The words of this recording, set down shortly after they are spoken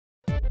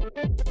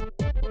Hey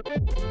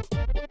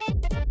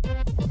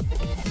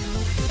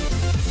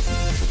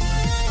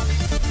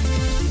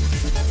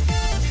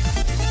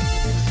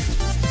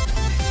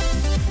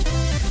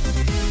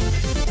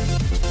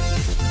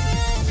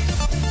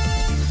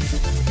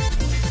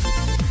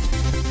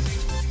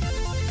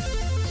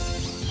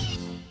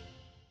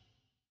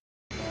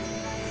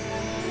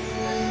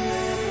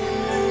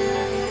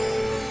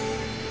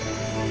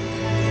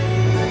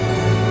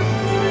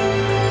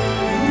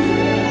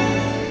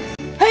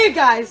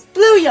guys,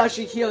 Blue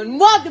Yoshi here, and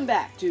welcome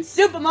back to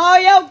Super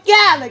Mario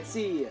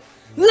Galaxy!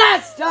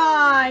 Last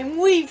time,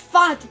 we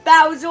fought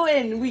Bowser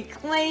and we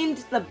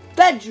claimed the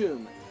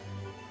bedroom.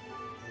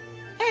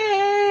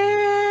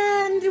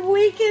 And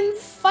we can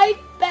fight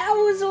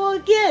Bowser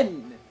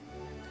again.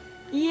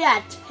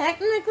 Yeah,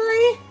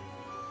 technically,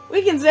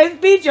 we can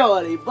save Peach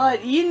already,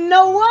 but you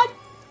know what?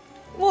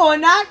 We're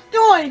not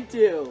going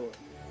to.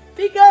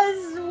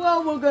 Because,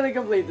 well, we're gonna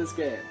complete this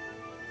game.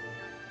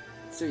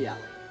 So yeah.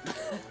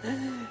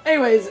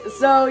 Anyways,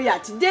 so yeah,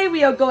 today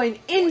we are going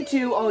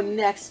into our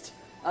next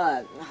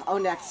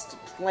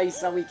place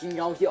that we can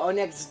go here, our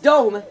next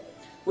dome,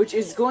 which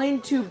is going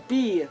to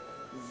be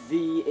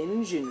the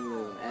engine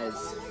room,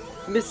 as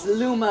Miss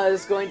Luma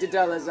is going to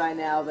tell us right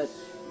now. But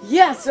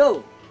yeah,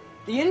 so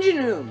the engine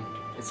room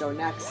is our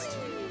next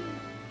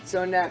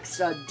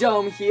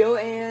dome here,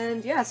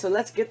 and yeah, so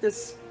let's get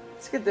this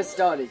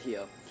started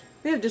here.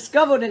 We have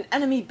discovered an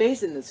enemy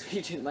base in this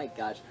region. My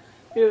gosh.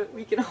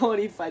 We can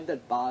already fight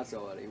that boss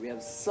already. We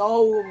have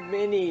so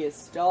many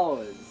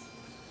stars.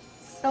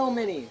 So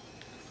many.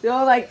 There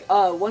are like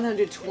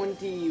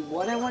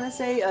 121, I want to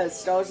say,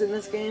 stars in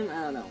this game.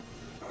 I don't know.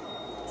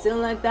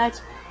 Something like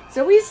that.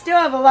 So we still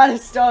have a lot of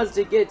stars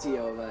to get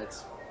to, but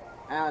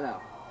I don't know.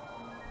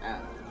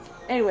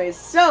 Anyways,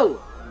 so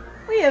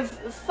we have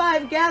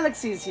 5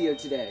 galaxies here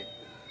today.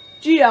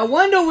 Gee, I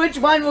wonder which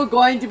one we're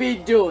going to be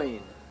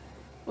doing.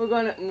 We're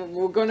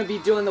gonna be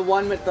doing the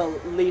one with the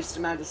least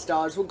amount of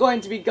stars. We're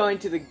going to be going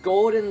to the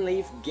Golden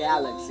Leaf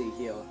Galaxy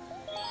here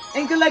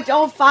and collect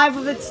all 5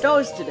 of its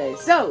stars today.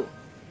 So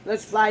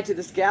let's fly to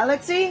this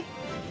galaxy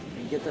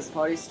and get this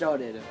party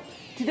started.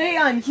 Today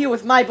I'm here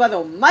with my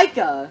brother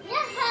Micah.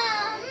 Yeah,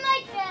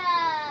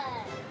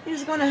 Micah!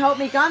 He's gonna help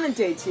me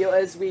commentate here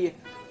as we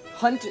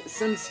hunt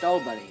some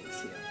star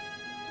bunnies here.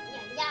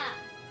 Yeah.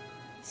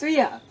 So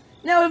yeah,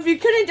 now if you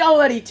couldn't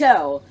already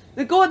tell,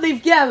 the Golden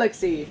Leaf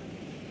Galaxy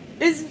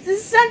is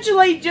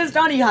essentially just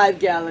Honeyhive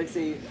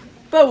Galaxy,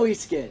 but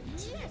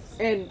reskinned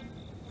and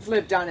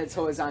flipped on its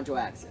horizontal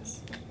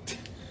axis.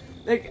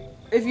 Like,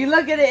 if you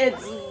look at it,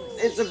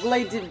 it's a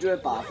blatant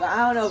ripoff. I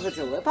don't know if it's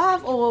a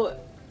ripoff or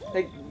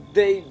like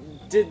they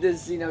did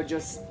this, you know,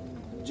 just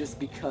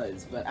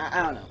because. But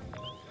I don't know.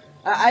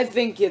 I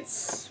think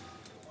it's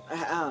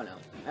I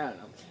don't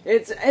know.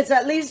 It's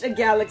at least a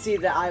galaxy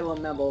that I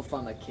remember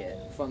from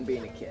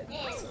being a kid.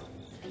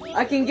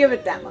 I can give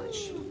it that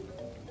much.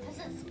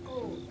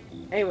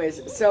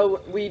 Anyways, so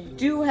we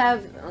do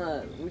have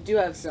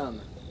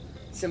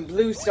some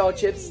blue star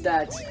chips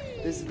that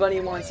this bunny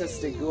wants us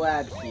to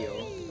grab here.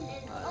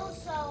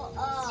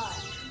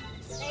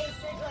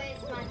 Basically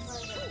it's my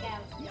favorite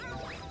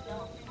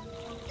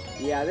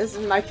galaxy. Yeah, this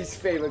is Micah's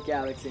favorite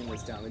galaxy in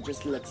this dome. It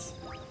just looks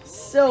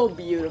so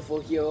beautiful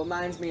here. It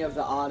reminds me of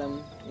the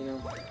autumn, you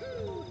know.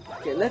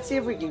 Okay, let's see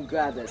if we can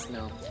grab this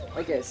now.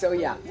 Okay, so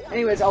yeah.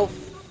 Anyways, our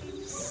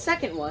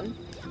second one.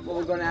 What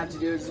we're gonna have to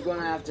do is we're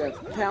gonna have to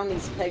pound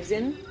these pegs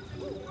in.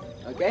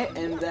 Okay,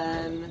 and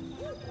then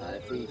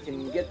if we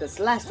can get this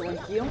last one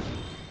here,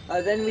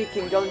 then we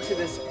can go into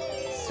this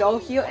star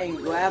here and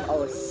grab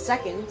our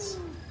second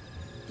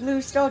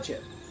blue star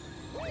chip.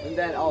 And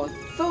then our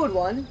third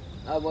one,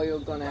 what you're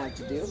gonna have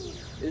to do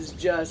is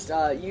just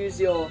use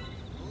your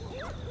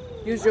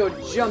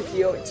jump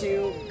here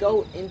to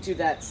go into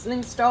that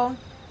sling star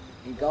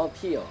and go up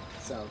here.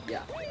 So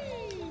yeah.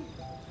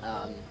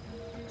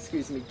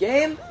 Excuse me,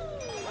 game.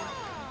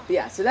 But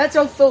yeah, so that's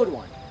our third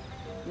one.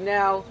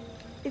 Now,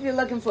 if you're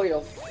looking for your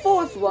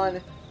fourth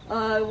one,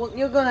 well,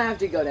 you're gonna have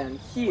to go down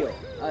here,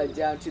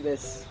 down to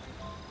this,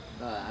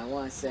 I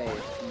want to say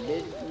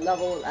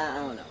mid-level. I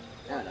don't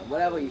know,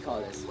 whatever you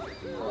call this.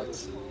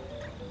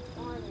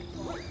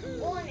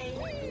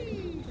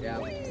 Yeah,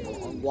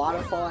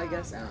 waterfall, I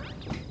guess. I don't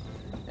know.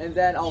 And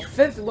then our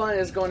fifth one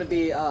is going to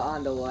be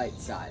on the right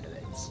side of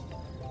it.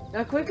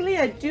 Now, quickly,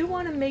 I do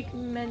want to make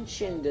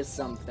mention to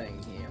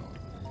something here.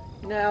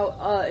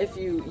 Now, if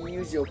you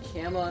use your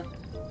camera,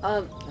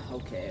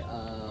 okay,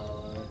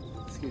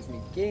 excuse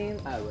me,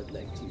 game, I would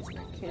like to use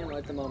my camera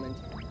at the moment.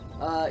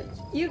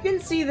 You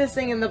can see this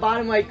thing in the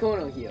bottom right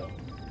corner here.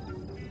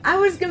 I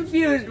was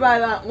confused by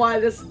that, why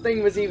this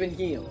thing was even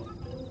here.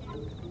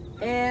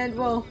 And,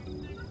 well,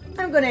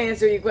 I'm gonna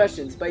answer your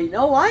questions, but you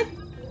know what?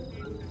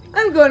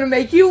 I'm gonna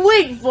make you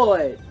wait for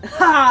it!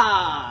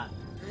 Ha!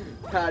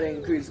 How to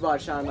increase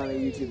watch time on a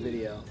YouTube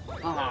video.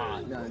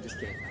 Ah, no, I'm just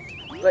kidding.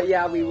 But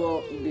yeah, we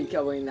will be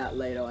covering that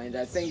later, and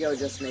I think it'll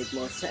just make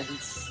more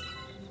sense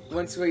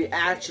once we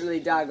actually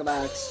talk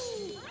about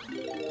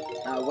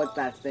what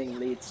that thing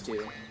leads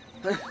to.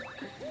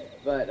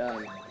 But,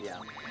 yeah.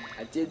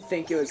 I did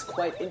think it was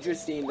quite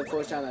interesting the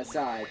first time I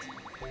saw it.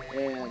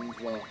 And,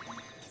 well,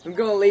 I'm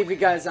gonna leave you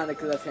guys on a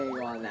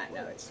cliffhanger on that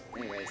note.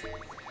 Anyways.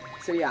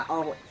 So, yeah,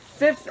 our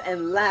fifth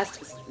and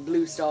last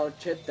blue star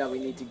chip that we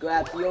need to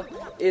grab here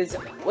is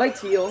right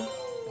here.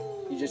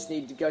 You just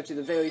need to go to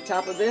the very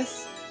top of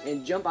this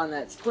and jump on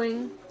that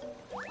spring.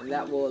 And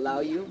that will allow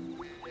you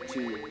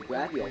to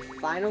grab your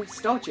final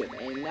star chip.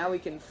 And now we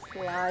can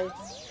fly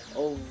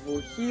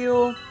over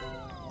here.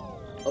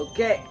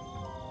 Okay.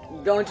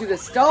 Going to the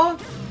star.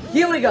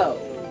 Here we go.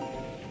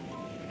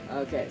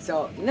 Okay,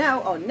 so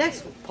now our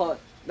next part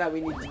that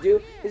we need to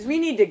do is we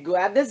need to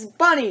grab this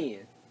bunny.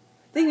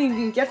 Think you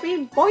can get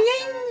me?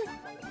 Boing!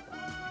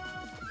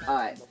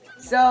 Alright,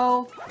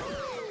 so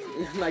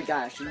oh my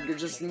gosh, they're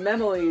just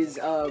memories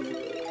of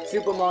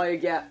Super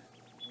Mario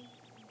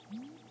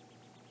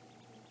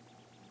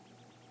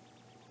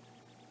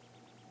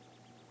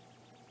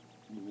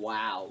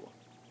Wow.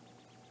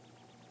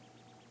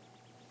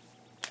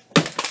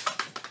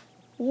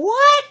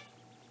 What?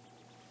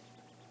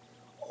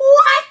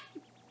 What?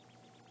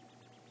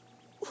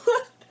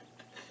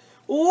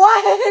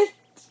 What?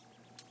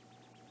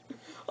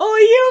 Are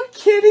you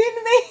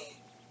kidding me?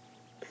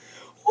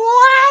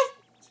 What?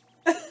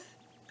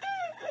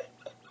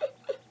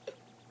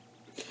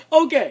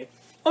 Okay.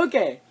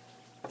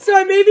 So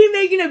I may be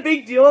making a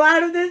big deal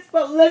out of this,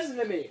 but listen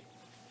to me.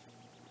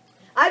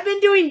 I've been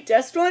doing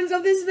test runs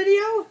of this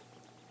video.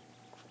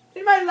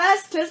 In my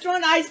last test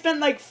run, I spent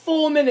like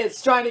 4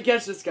 minutes trying to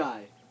catch this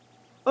guy.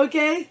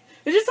 Okay?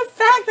 It's just the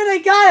fact that I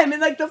got him in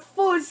like the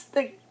first,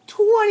 like,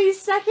 20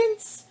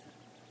 seconds.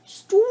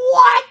 Just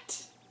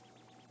what?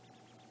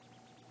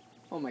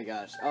 Oh my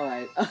gosh.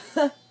 Alright.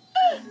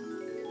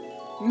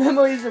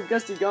 Memories of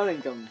Gusty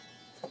Garden come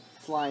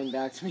flying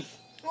back to me.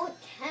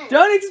 Okay.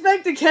 Don't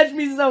expect to catch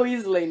me so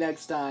easily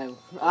next time.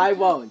 I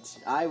won't.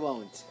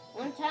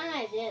 One time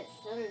I did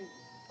 7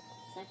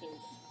 seconds.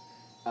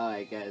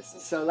 Alright guys,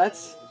 so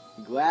let's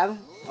grab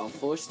our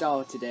first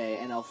star today,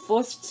 and our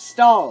first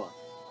star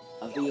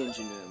of the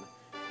engine room.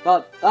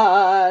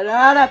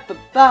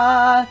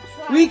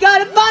 We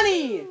got a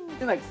bunny!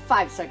 In like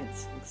 5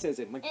 seconds.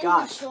 Seriously, my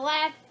gosh.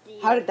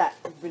 How did that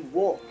even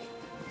work?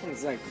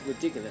 It's like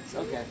ridiculous.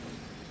 Okay.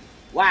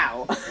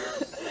 Wow.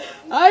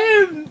 I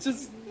am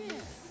just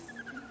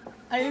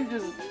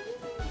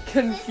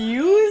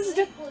confused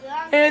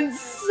and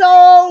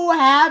so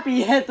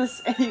happy at the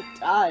same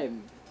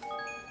time.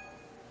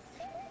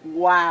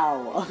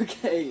 Wow,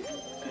 okay.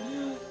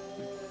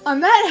 On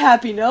that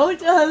happy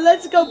note,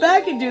 let's go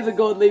back and do the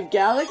Gold Leaf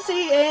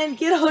Galaxy and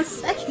get our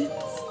second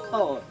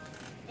star.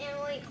 And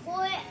we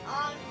call it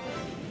on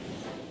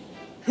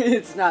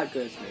It's not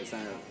Christmas,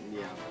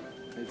 yeah.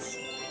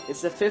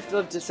 It's the 5th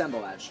of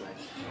December, actually.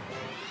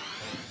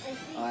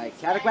 Alright,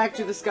 Cataquack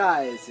to the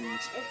skies, and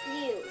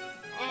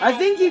I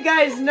think you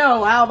guys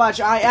know how much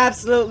I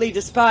absolutely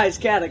despise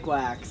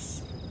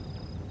Cataquacks.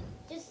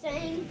 Just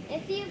saying,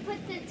 if you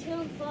put the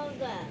 2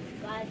 further,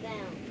 fly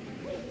down.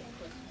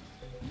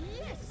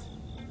 Yes.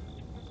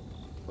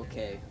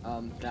 Okay,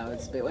 that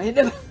was a bit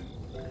random.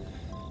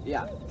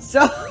 Yeah,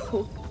 so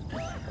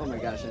oh my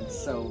gosh, I'm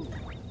so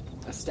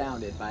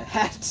astounded by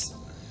that.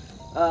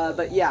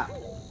 But yeah,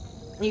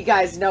 you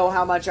guys know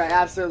how much I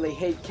absolutely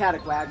hate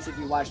Cataquacks if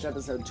you watched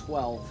episode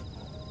 12.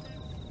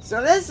 So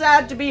this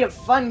had to be a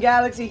fun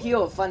galaxy here,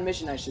 a fun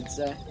mission I should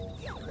say.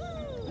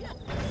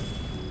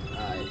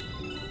 Alright,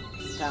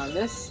 found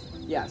this.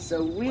 Yeah,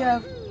 so we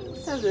have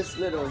this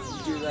little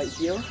dude right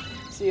here.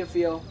 See if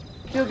he'll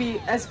be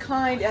as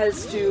kind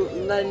as to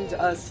lend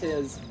us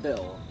his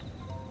bill.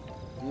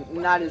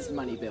 Not his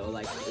money bill,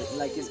 like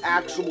his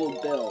actual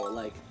bill,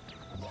 like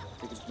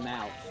his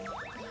mouth.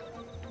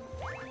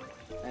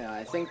 Anyway,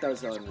 I think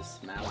those are in his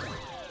mouth.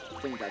 I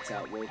think that's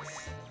how it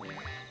works.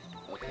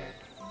 Yeah. Okay.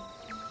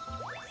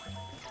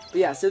 But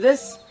yeah, so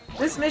this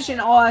mission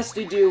all has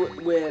to do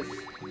with,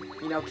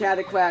 you know,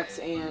 Cataquacks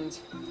and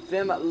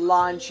them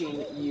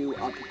launching you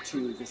up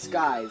to the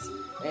skies.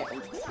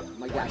 And, oh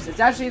my gosh, that's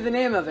actually the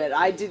name of it.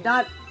 I did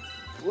not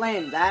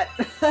plan that.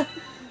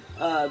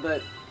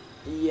 But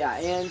yeah,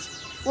 and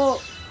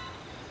well,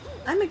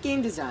 I'm a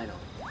game designer,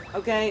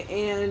 okay?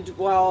 And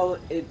while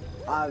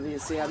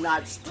obviously I'm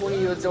not 20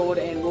 years old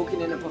and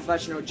working in a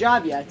professional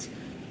job yet,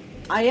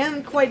 I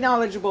am quite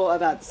knowledgeable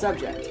about the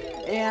subject.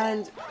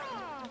 And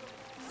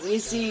you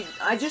see,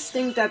 I just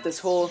think that this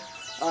whole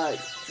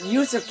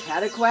use of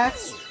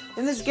Cataquacks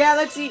in this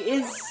galaxy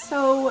is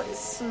so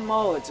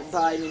smart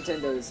by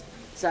Nintendo's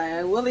side. I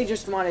really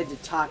just wanted to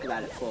talk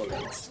about it for a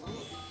bit.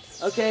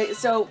 Okay,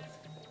 so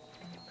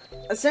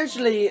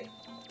essentially,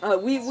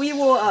 we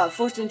were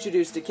first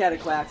introduced to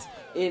Cataquacks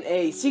in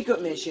a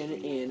secret mission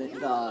in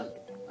the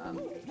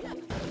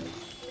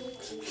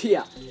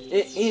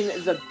in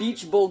the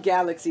Beach Bowl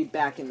Galaxy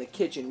back in the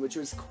kitchen, which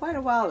was quite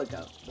a while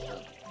ago.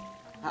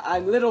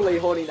 I'm literally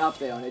holding up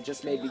there, and it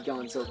just made me go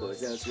in circles.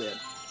 That was weird.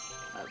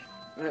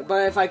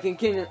 But if I can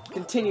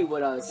continue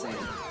what I was saying.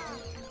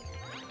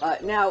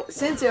 Now,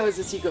 since it was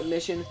a secret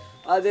mission,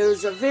 there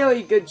was a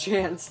very good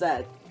chance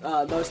that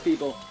most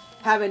people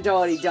haven't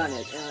already done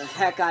it.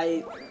 Heck,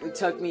 it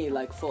took me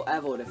like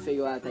forever to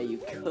figure out that you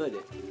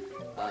could.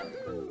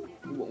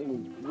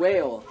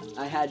 Where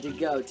I had to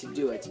go to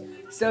do it.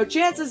 So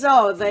chances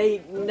are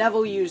they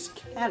never used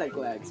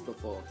Cataquacks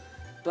before.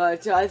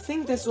 But I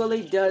think this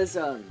really does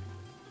a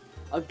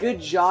good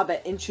job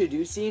at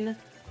introducing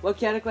what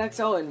Cataquacks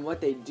are and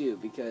what they do.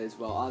 Because,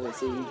 well,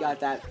 obviously you got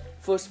that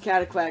first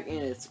Cataquack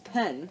in its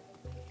pen.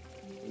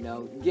 You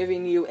know,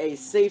 giving you a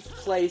safe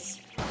place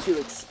to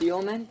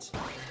experiment.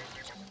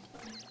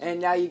 And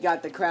now you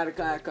got the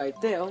Cataquack right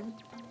there.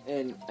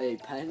 In a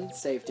pen,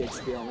 safe to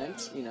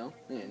experiment, you know,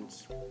 and...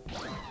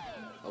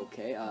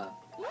 Okay,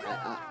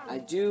 I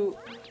do...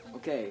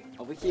 Okay,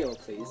 over here,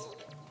 please.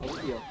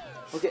 Over here.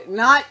 Okay,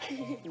 not...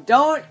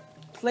 Don't,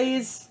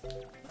 please...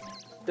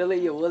 Billy,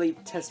 you're really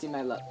testing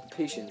my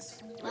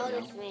patience right now.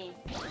 That's me.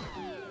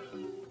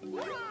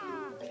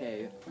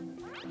 Okay.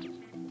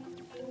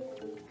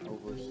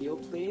 Over here,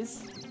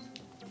 please.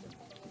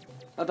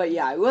 But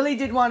yeah, I really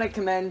did want to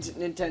commend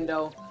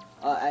Nintendo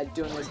at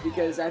doing this,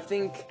 because I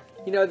think...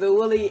 You know, they're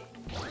really...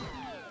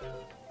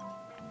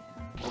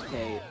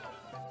 Okay.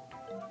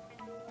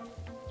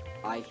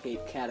 I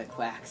hate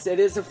Cataquacks.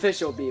 It is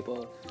official,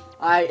 people.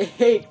 I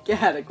hate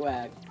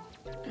Cataquacks.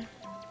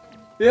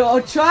 They're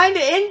trying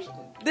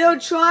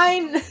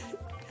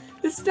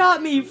to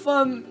stop me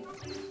from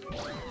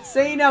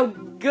saying how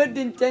good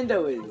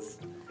Nintendo is.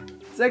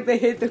 It's like they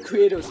hate the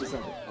creators or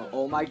something.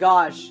 Oh my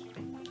gosh.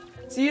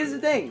 See, here's the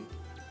thing.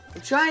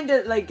 I'm trying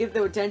to, like, get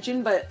their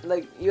attention, but,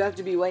 like, you have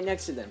to be right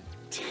next to them.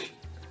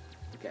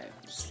 Okay,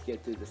 just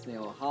get through this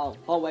narrow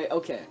hallway.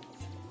 Okay.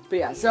 But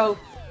yeah, so,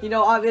 you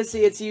know,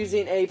 obviously it's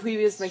using a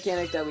previous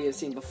mechanic that we have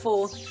seen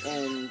before,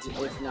 and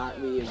if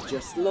not, we have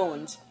just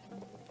learned.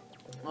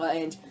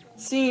 And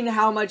seeing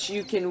how much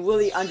you can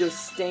really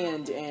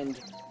understand and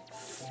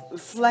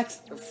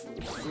fluctuate.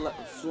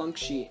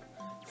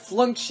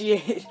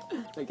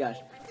 Oh my gosh.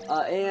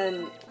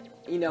 And,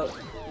 you know,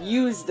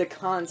 use the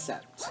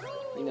concept,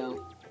 you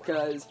know,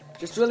 because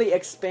just really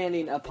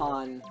expanding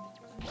upon,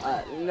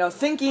 you know,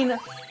 thinking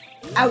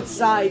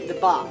outside the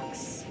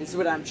box is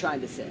what I'm trying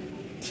to say.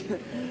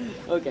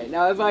 Okay,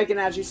 now if I can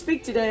actually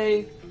speak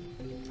today,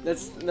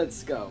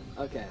 let's go.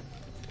 Okay.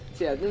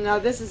 So yeah, now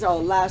this is our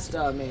last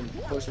main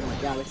portion of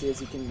the galaxy,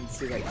 as you can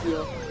see right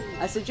here.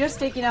 I suggest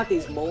taking out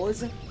these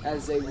moles,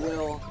 as they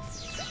will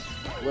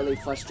really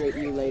frustrate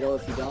you later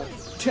if you don't.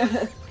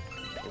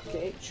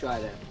 Okay, try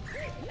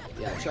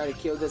to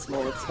kill this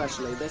mole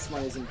especially. This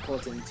one is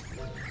important.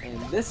 And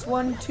this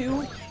one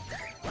too.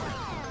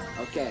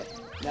 Okay.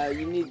 Now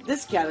you need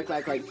this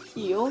Cataquack right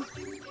here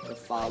to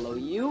follow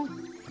you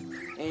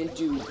and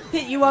to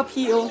hit you up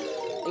here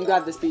and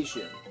grab the speed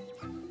shield.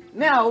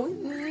 Now,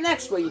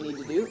 next what you need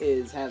to do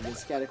is have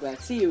this Cataquack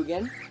see you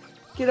again,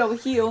 get over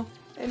here,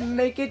 and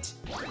make you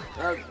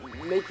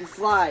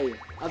fly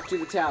up to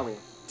the tower.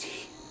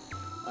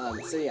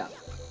 So yeah.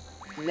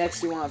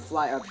 Next you want to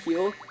fly up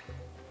here,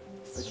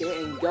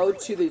 okay, and go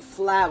to the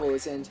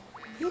flowers, and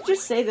can you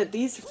just say that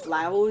these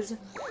flowers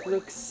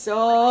look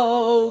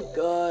so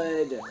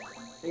good?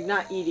 Like,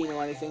 not eating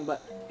or anything,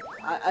 but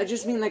I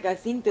just mean, like, I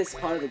think this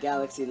part of the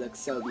galaxy looks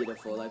so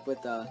beautiful, like,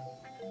 with the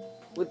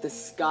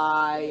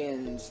sky,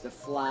 and the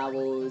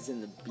flowers,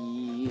 and the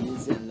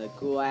bees, and the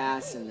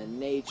grass, and the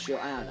nature,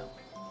 I don't know.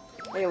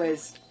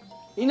 Anyways,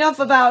 enough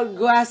about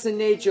grass and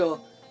nature,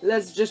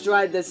 let's just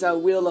ride this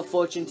Wheel of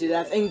Fortune to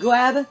death, and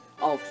grab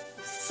our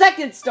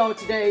second star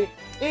today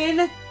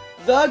in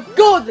the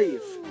Gold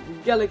Leaf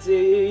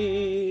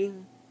Galaxy!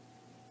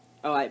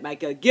 Alright,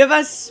 Micah, give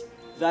us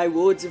thy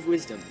words of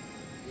wisdom.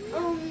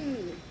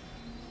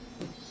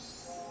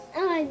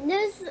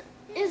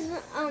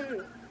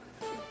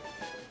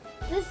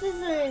 This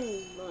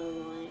isn't my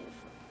life.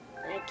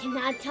 I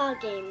cannot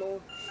talk anymore.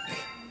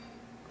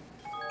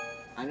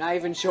 I'm not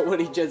even sure what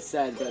he just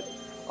said, but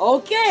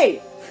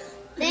okay!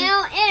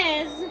 There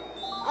is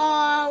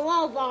a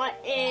robot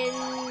in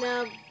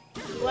the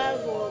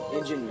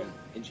engine room.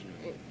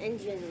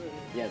 Engine room.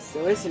 Yes,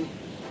 there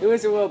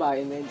is a robot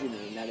in the engine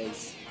room. That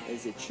is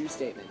a true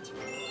statement.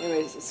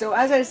 Anyways, so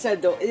as I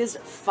said, there is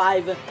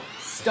 5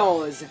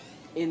 stars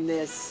in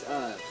this,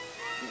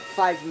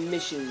 5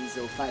 missions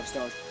or 5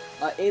 stars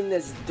in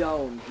this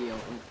dome here.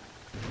 Oh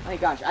my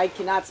gosh, I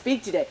cannot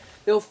speak today.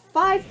 There are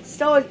 5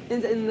 stars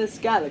in this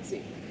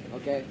galaxy,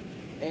 okay?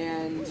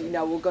 And, you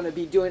know, we're going to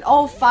be doing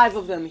all 5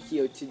 of them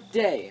here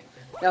today.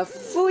 Now,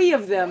 3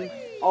 of them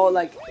are,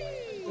 like,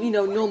 you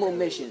know, normal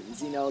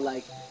missions, you know,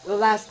 like the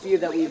last few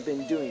that we've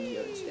been doing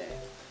here today.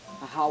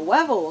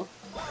 However,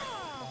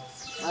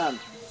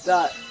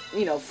 the,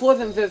 you know, 4th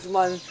and 5th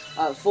one,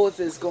 4th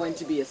is going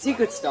to be a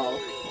secret star,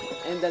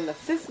 and then the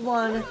 5th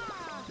one,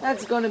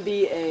 that's going to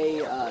be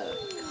a,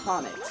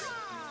 comet.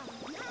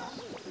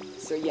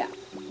 So, yeah.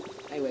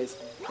 Anyways,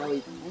 now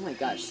oh my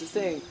gosh, this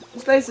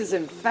place is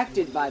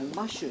infected by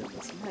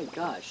mushrooms. Oh my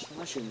gosh,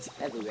 mushrooms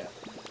everywhere.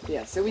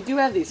 Yeah, so we do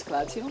have these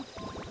clouds here,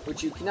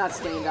 which you cannot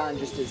stand on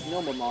just as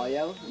normal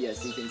Mario.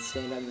 Yes, you can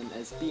stand on them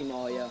as B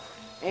Mario.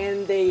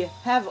 And they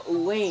have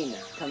rain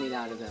coming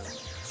out of them.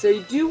 So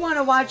you do want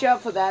to watch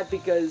out for that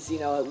because, you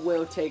know, it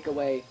will take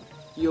away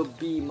your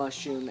bee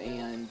mushroom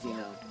and, you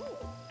know,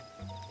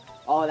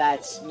 all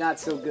that not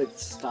so good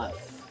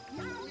stuff.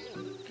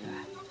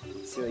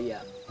 So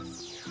yeah.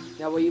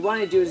 Now what you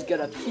want to do is get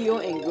up here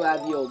and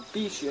grab your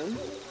Bishum.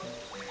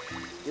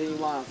 Then you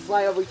want to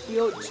fly over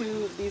here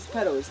to these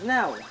petals.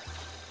 Now,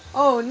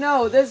 oh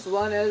no, this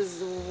one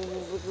has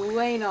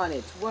rain on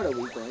it. What are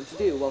we going to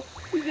do? Well,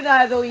 you can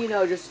either, you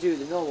know, just do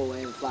the normal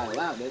way and fly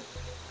around it.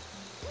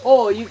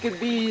 Or you could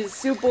be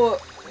super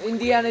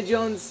Indiana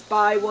Jones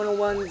Spy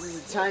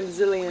 101's times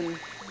zillion.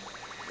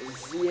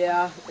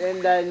 Yeah,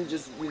 and then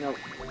just, you know,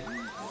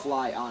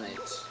 fly on it.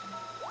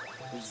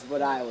 Which is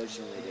what I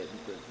originally did.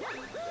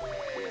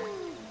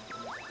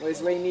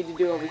 Anyways, what you need to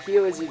do over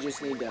here is you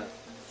just need to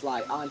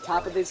fly on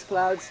top of these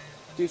clouds.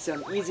 Do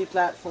some easy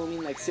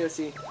platforming, like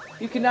seriously.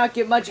 You cannot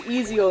get much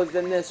easier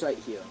than this right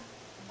here.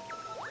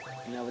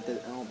 You know, with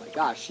the, oh my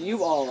gosh,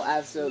 you all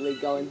absolutely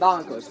going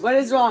bonkers. What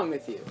is wrong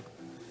with you?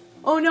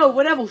 Oh no,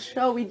 whatever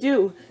shall we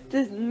do?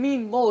 This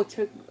mean mole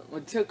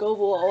took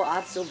over our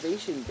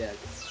observation deck.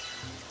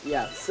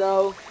 Yeah,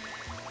 so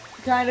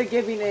kind of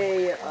giving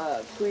a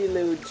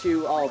prelude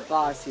to our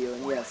boss here,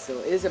 and yes, so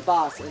is a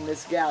boss in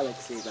this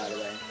galaxy, by the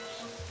way,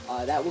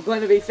 that we're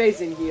going to be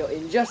facing here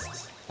in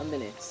just a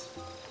minute.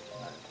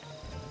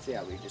 So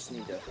yeah, we just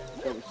need to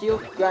go here,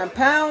 ground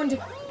pound,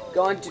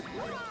 go on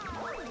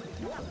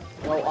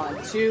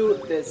to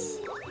this.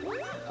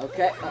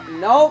 Okay,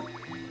 nope,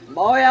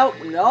 Mario,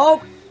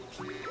 nope.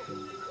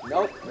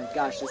 Nope, oh my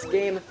gosh, this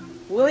game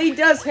really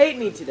does hate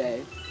me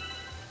today.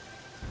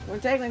 Well,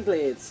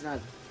 technically, it's not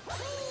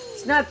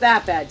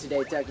that bad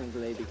today,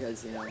 technically,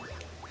 because, you know,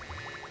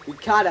 we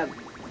caught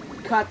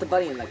the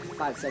bunny in like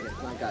 5 seconds.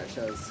 Oh my gosh,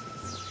 that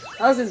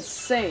was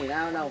insane.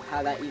 I don't know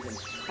how that even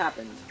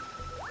happened.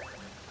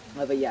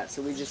 But yeah,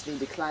 so we just need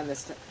to climb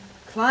this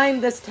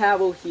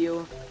tower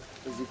here,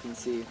 as you can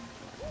see,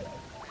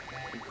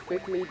 and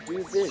quickly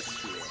do this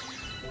here.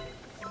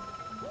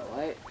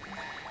 Alright.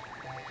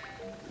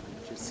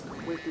 Just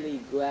quickly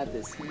grab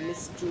this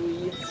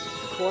mystery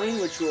coin,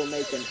 which will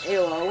make an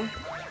arrow.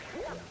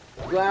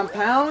 Ground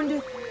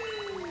pound.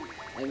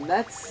 And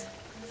let's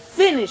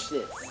finish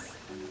this.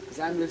 Because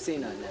I'm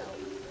Lucina now.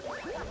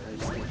 I'm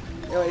just kidding.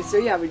 Anyway, so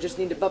yeah, we just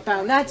need to butt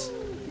pound that.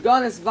 Go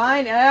on this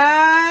vine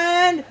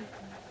and...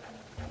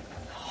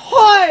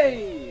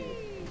 Hi!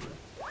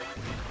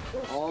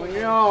 Oh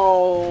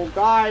no,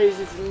 guys,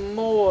 it's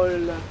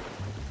mole.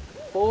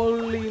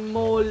 Holy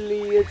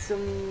moly, it's a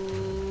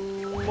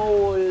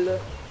mole.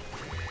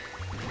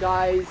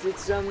 Guys,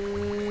 it's a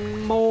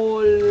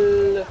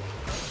mole.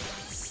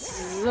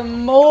 It's a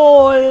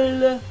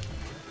mole.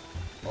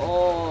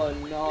 Oh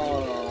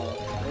no,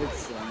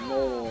 it's a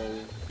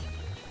mole.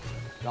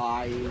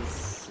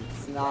 Guys,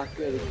 it's not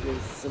good if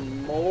it's a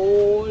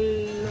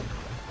mole.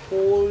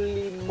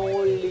 Holy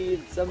moly,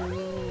 it's a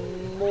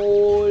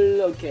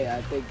mole. Okay,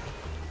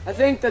 I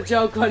think the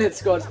joke on it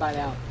scores by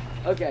now.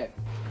 Okay,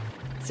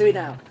 so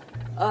now,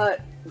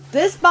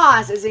 this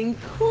boss is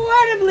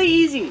incredibly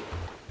easy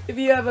if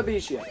you have a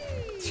Bishum.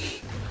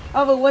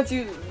 However, once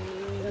you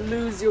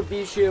lose your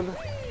Bishum,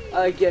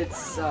 it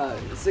gets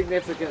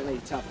significantly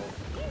tougher.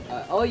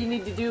 All you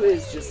need to do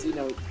is just, you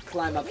know,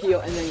 climb up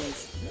here and then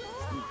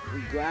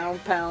ground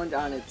pound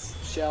on its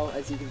shell,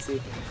 as you can see.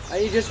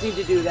 You just need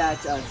to do that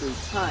 3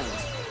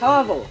 times.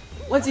 However,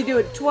 once you do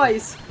it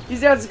twice, he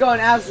starts going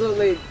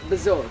absolutely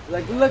berserk.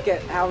 Like, look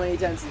at how many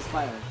times he's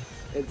firing.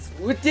 It's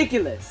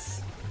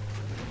ridiculous.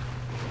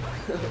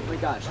 Oh my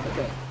gosh,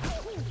 okay.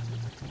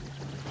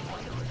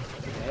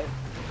 Okay.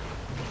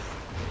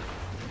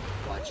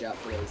 Watch out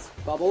for those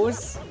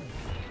bubbles.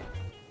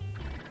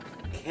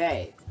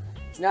 Okay.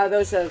 So now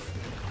those have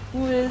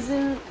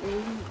risen,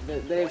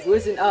 they've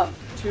risen up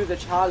to the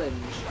challenge.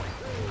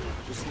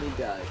 Just need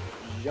to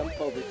jump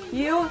over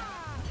here.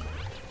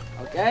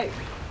 Okay.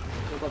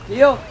 Jump up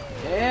here.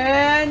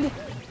 And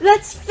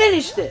let's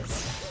finish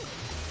this.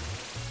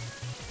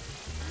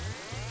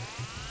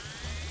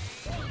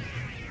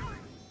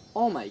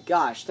 Oh my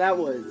gosh, that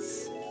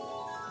was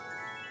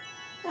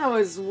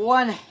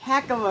one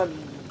heck of a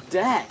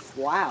death.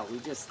 Wow, we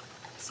just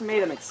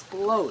made him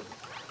explode.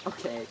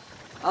 Okay.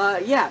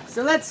 Yeah,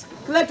 so let's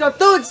collect our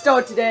 3rd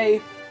star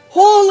today.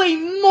 Holy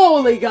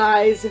moly,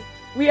 guys!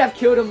 We have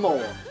killed a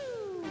mole.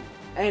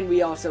 And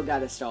we also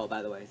got a star,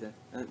 by the way. So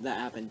that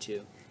happened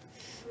too.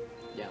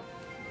 Yeah.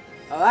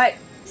 Alright,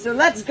 so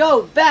let's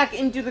go back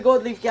into the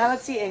Gold Leaf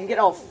Galaxy and get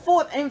our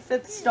 4th and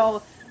 5th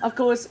star. Of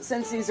course,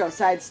 since these are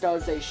side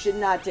stars, they should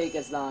not take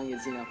as long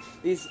as, you know,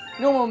 these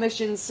normal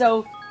missions.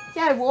 So,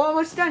 yeah, we're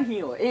almost done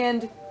here.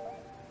 And,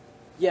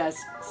 yes,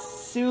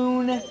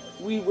 soon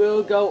we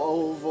will go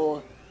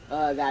over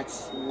that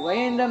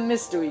random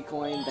mystery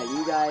coin that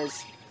you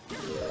guys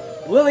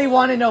really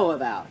want to know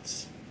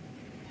about.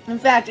 In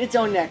fact, it's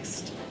our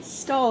next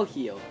stall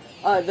here.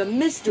 The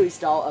mystery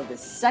stall of the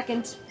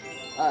 2nd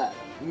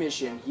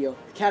mission here,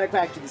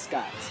 Cataquacks to the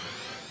Skies.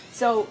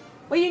 So,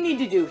 what you need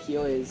to do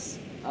here is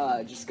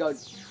just go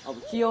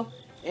over here,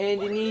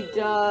 and you need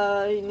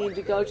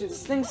to go to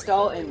this thing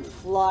stall and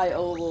fly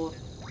over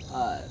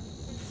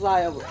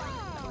fly over.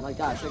 Oh my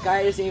gosh, that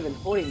guy isn't even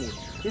holding me.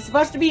 He's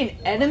supposed to be an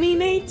enemy,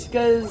 mate?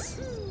 Because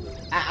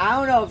I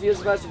don't know if you're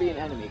supposed to be an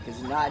enemy, because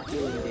you're not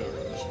dealing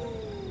damage.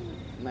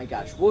 Oh my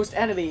gosh, worst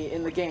enemy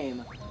in the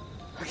game.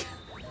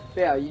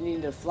 Yeah, you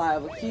need to fly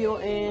over here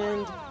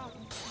and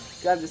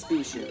grab the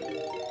speed shoot.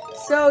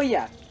 So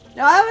yeah,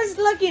 now I was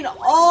looking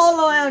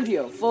all around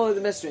here for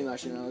the mystery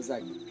mushroom. I was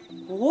like,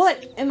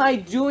 what am I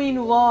doing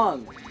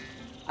wrong?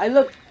 I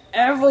looked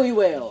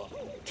everywhere.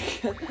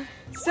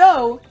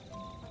 So,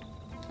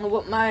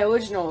 what my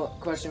original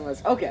question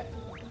was, okay,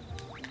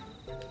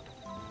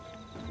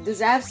 does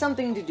that have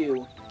something to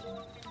do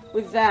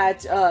with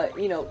that,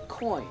 you know,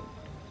 coin?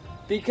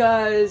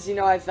 Because, you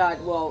know, I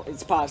thought, well,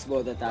 it's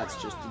possible that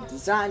that's just a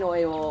design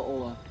error,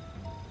 or,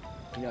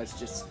 you know, it's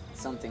just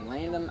something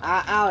random.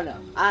 I don't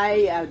know.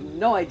 I have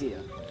no idea.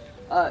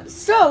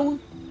 So,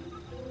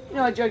 you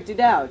know, I jerked it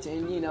out,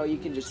 and, you know, you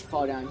can just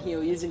fall down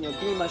here using your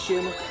green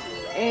mushroom,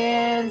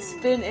 and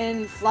spin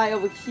and fly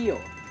over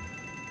here.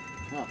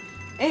 Oh.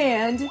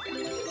 And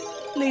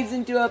leads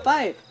into a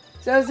pipe.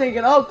 So I was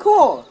thinking, oh,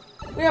 cool.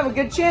 We have a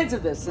good chance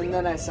of this. And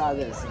then I saw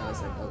this, and I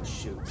was like, oh,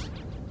 shoot.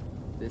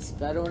 This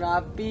better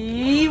not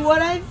be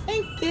what I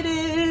think it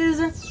is.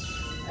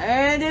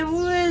 And it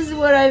was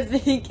what I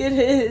think it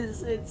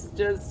is. It's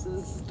just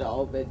a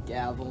stupid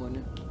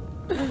cavern.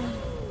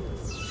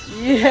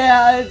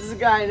 Yeah, it's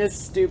kind of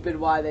stupid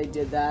why they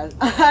did that.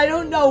 I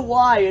don't know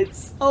why.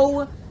 It's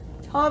so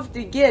tough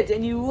to get,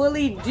 and you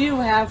really do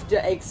have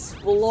to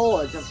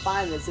explore to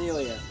find this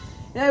area.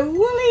 And I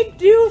really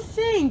do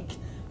think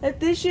that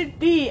this should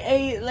be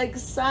a, like,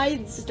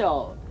 side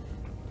stall.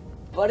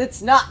 But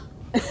it's not.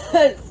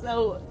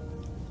 So,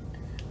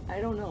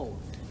 I don't know.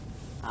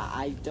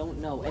 I don't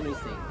know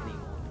anything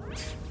anymore.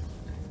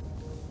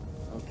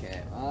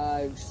 Okay,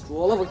 just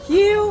roll over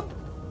here.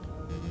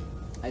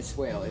 I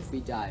swear, if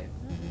we die.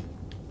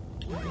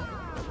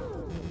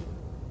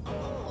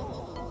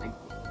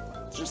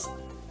 Just...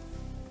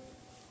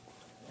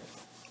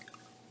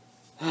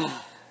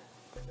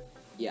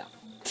 yeah.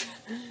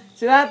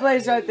 So that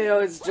place right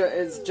there is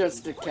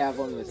just a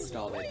cavern with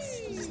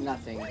stalwarts. There's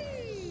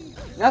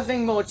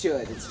nothing more to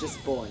it. It's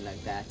just born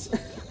like that.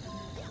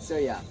 So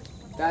yeah,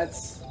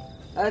 that's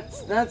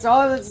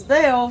all that's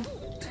there.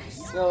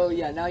 So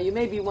yeah, now you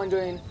may be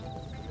wondering,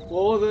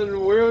 well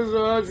then where's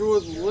the actual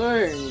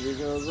thing?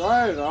 Because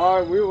I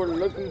thought we were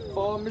looking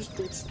for a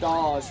mystery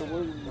star, so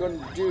what are we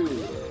gonna do?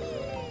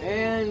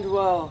 And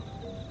well,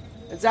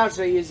 it's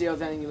actually easier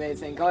than you may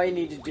think. All you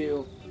need to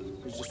do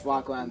is just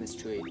walk around this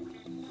tree.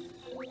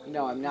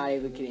 No, I'm not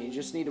even kidding. You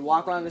just need to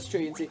walk around this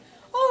tree and see,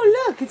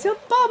 oh look, it's a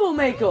bubble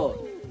maker!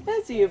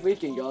 Let's see if we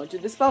can go into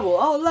this bubble.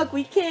 Oh look,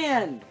 we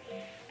can!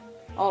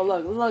 Oh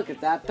look at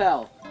that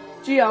bell.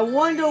 Gee, I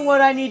wonder what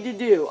I need to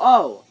do.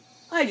 Oh,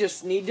 I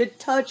just need to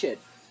touch it.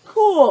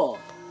 Cool!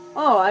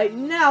 Alright,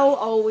 now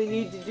all we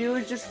need to do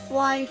is just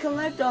fly and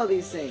collect all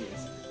these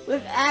things.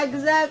 With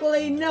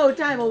exactly no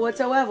timer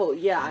whatsoever.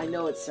 Yeah, I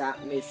know it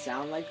may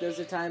sound like there's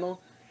a timer,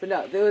 but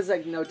no, there was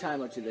like no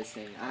timer to this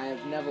thing. I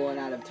have never run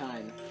out of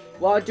time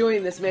while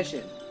doing this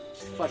mission.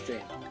 It's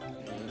frustrating.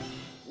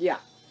 Yeah.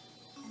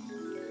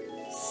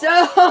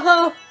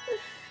 So,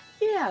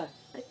 yeah,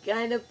 I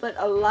kind of put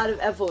a lot of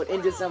effort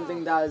into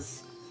something that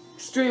was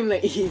extremely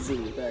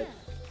easy, but...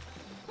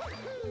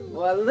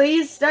 well, at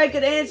least I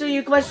could answer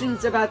your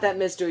questions about that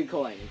mystery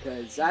coin,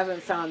 because I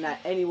haven't found that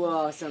anywhere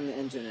else on the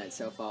internet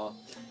so far.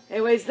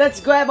 Anyways,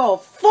 let's grab our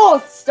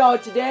 4th star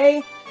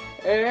today,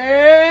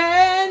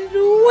 and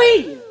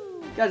we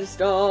got a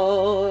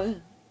star.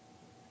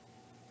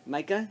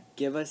 Micah,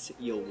 give us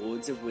your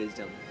words of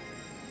wisdom.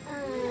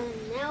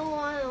 Now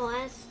on the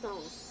last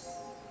stone.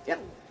 Yep.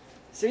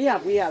 So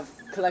yeah, we have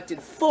collected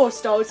 4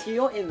 stars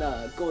here in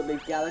the Gold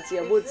Leaf Galaxy.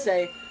 I would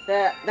say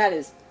that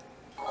is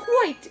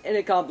quite an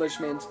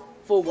accomplishment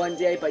for one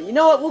day, but you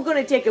know what? We're going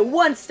to take it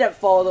one step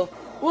further.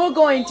 We're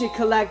going to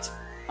collect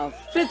a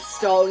 5th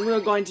star, and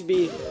we're going to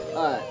be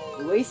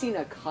racing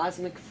a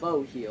cosmic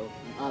foe here.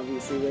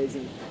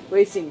 Obviously,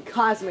 racing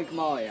Cosmic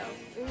Mario.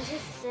 I'm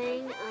just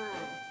saying,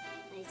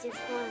 I just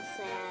want to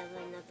say I have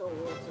another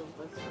words of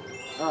wisdom.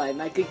 Alright,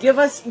 Micah, give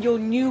us your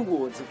new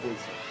words of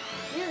wisdom.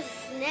 Yes,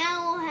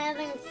 now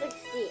having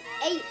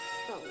 68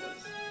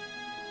 stars.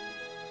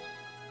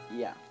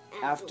 Yeah.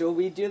 After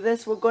we do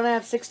this, we're gonna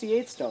have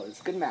 68 stars.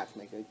 Good math,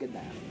 Micah. Good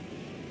math.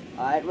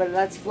 Alright, well,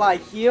 let's fly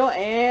here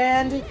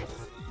and...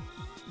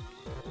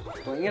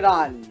 bring it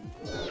on.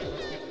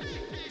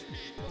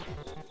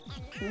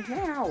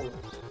 Now.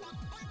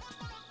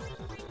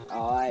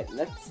 Alright,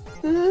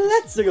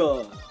 let's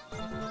go.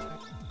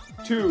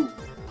 2,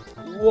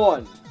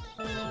 1,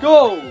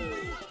 go!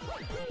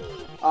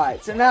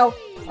 Alright, so now,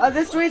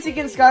 this race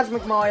against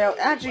Cosmic Mario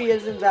actually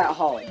isn't that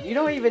hard. You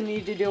don't even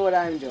need to do what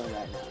I'm doing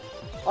right now.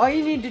 All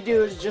you need to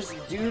do is just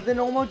do the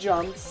normal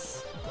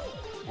jumps,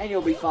 and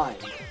you'll be fine.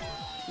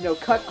 You know,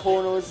 cut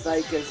corners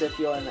like as if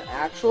you're in an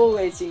actual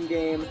racing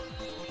game.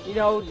 You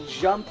know,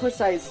 jump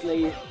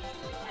precisely.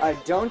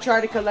 Don't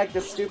try to collect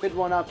the stupid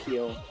one up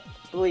here.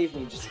 Believe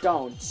me, just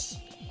don't.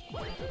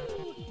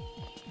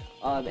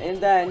 And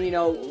then, you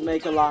know,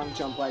 make a long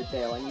jump right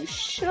there, and you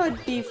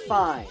should be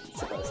fine,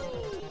 supposedly.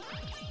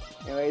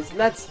 Anyways,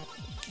 let's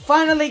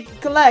finally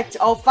collect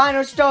our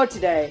final star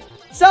today.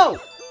 So,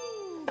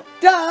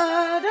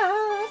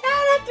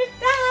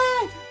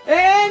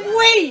 and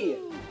we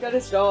got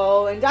a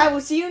star, and I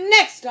will see you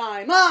next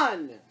time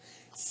on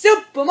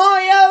Super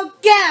Mario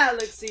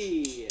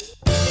Galaxy.